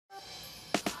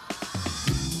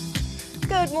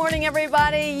Good morning,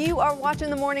 everybody. You are watching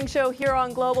the morning show here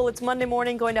on Global. It's Monday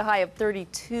morning, going to high of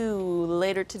 32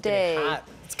 later today.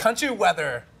 It's country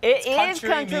weather. It is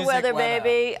country weather,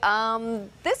 baby.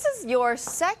 This is your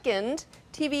second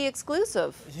TV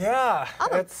exclusive. Yeah.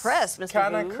 I'm impressed, Mr. It's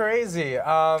kind of crazy.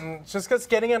 Just because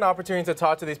getting an opportunity to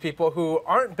talk to these people who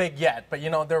aren't big yet, but, you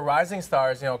know, they're rising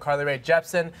stars. You know, Carly Rae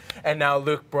Jepsen and now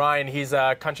Luke Bryan. He's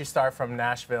a country star from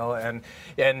Nashville.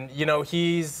 And you know,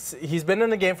 he's been in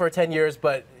the game for 10 years,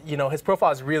 but, you know, his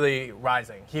profile is really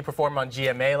rising. He performed on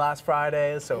GMA last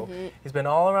Friday, so he's been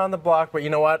all around the block. But you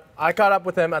know what? I caught up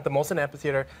with him at the Molson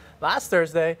Amphitheater last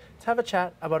Thursday to have a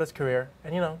chat about his career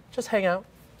and, you know, just hang out.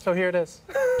 So here it is.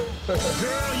 Girl,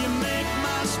 you make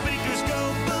my speakers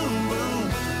go boom, boom,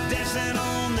 dancing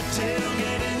on the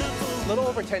tailgate in the pool. A little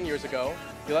over 10 years ago,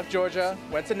 you left Georgia,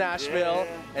 went to Nashville,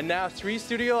 and now 3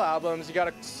 studio albums. You got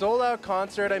a sold-out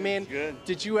concert. I mean,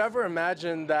 did you ever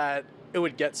imagine that it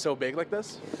would get so big like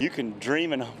this? You can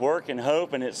dream and work and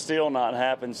hope, and it's still not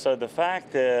happened. So the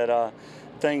fact that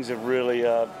things have really,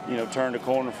 you know, turned a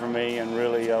corner for me and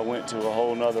really went to a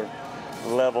whole nother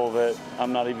level that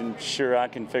I'm not even sure I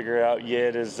can figure out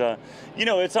yet is, you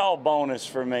know, it's all bonus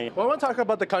for me. Well, I want to talk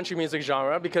about the country music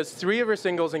genre because 3 of your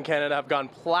singles in Canada have gone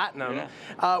platinum.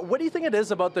 What do you think it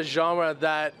is about the genre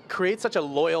that creates such a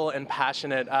loyal and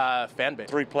passionate fan base?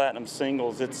 3 platinum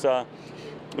singles,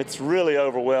 it's really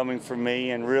overwhelming for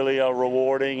me and really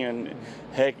rewarding, and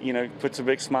heck, you know, puts a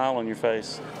big smile on your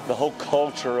face. The whole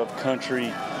culture of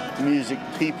country music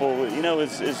people, you know,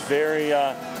 is very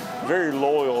very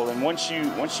loyal, and once you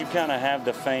kind of have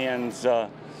the fans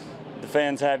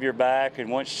have your back, and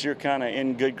once you're kind of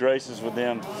in good graces with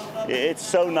them, it's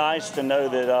so nice to know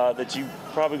that that you're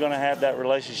probably going to have that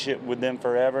relationship with them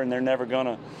forever, and they're never going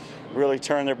to really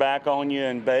turn their back on you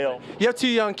and bail. You have 2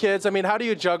 young kids. I mean, how do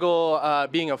you juggle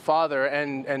being a father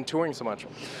and touring so much?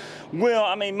 Well,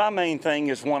 I mean, my main thing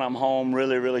is when I'm home,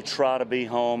 really try to be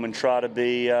home and try to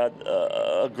be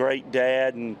a great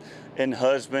dad and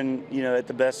husband, you know, at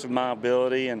the best of my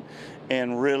ability,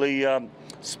 and really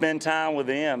spend time with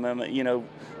them. You know,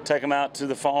 take them out to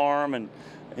the farm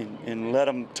and let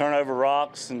them turn over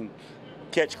rocks and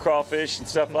catch crawfish and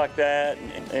stuff like that,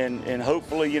 and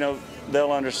hopefully, you know,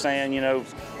 they'll understand, you know,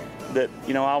 that,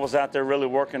 you know, I was out there really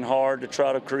working hard to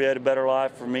try to create a better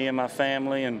life for me and my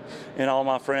family and all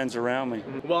my friends around me.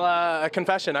 Well, a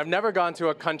confession, I've never gone to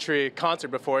a country concert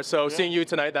before, so seeing you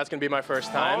tonight, that's going to be my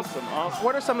first time. Awesome.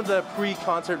 What are some of the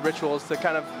pre-concert rituals to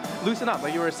kind of loosen up,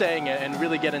 like you were saying, and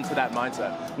really get into that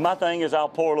mindset? My thing is I'll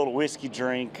pour a little whiskey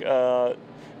drink, kind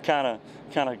of,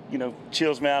 you know,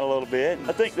 chills me out a little bit.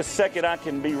 I think the second I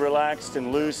can be relaxed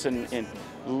and loose and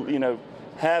you know,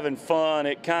 having fun,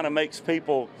 it kind of makes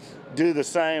people do the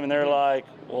same, and they're like,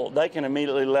 well, they can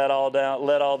immediately let all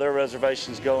their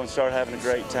reservations go and start having a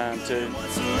great time too.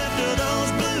 What's left of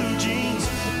those blue jeans?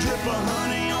 Drip of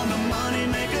honey on the money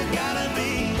maker, gotta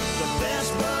be the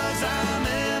best buds I'm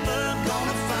ever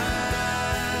gonna find.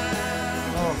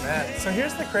 Oh man, so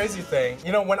here's the crazy thing.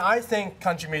 You know, when I think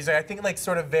country music, I think like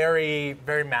sort of very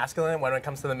masculine when it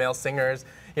comes to the male singers.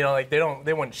 You know, like they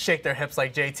wouldn't shake their hips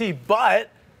like JT, but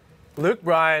Luke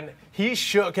Bryan, he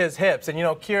shook his hips. And, you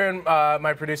know, Kieran,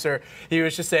 my producer, he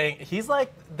was just saying, he's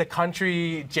like the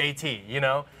country JT, you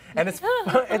know? And it's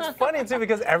funny, too,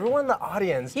 because everyone in the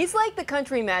audience... He's like the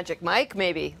country Magic Mike,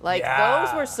 maybe. Like,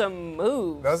 those were some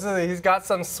moves. He's got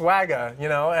some swagger, you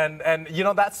know? And you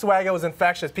know, that swagger was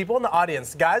infectious. People in the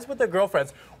audience, guys with their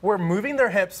girlfriends, were moving their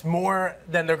hips more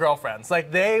than their girlfriends. Like,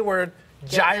 they were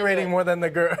gyrating more than the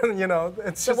girl, you know?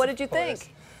 It's so just what did you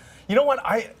think? You know what?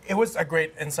 It was a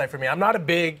great insight for me. I'm not a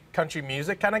big country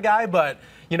music kind of guy, but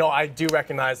you know, I do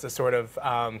recognize the sort of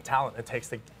talent it takes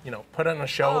to, you know, put on a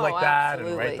show like that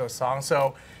and write those songs. So,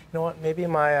 you know what? Maybe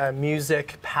my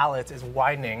music palette is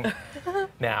widening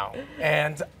now.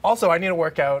 And also, I need to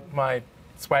work out my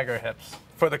swagger hips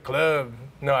for the club.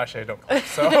 No, actually, I don't.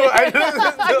 So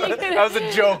that was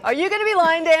a joke. Are you going to be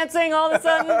line dancing all of a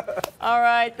sudden? All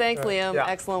right. Thanks, Liam.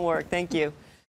 Excellent work. Thank you.